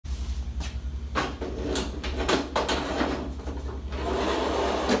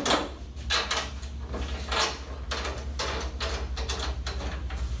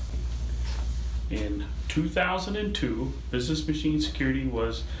2002, Business Machine Security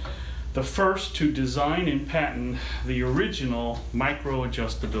was the first to design and patent the original micro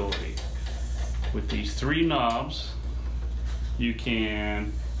adjustability. With these three knobs, you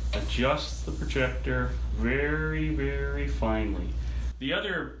can adjust the projector very, very finely. The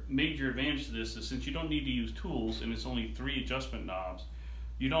other major advantage to this is since you don't need to use tools and it's only three adjustment knobs,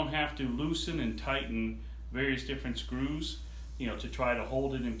 you don't have to loosen and tighten various different screws, to try to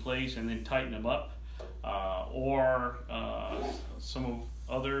hold it in place and then tighten them up. Or some of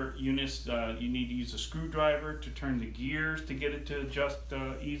other units, you need to use a screwdriver to turn the gears to get it to adjust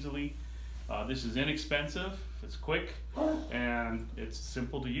easily. This is inexpensive, it's quick, and it's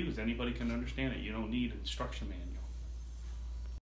simple to use. Anybody can understand it. You don't need an instruction manual.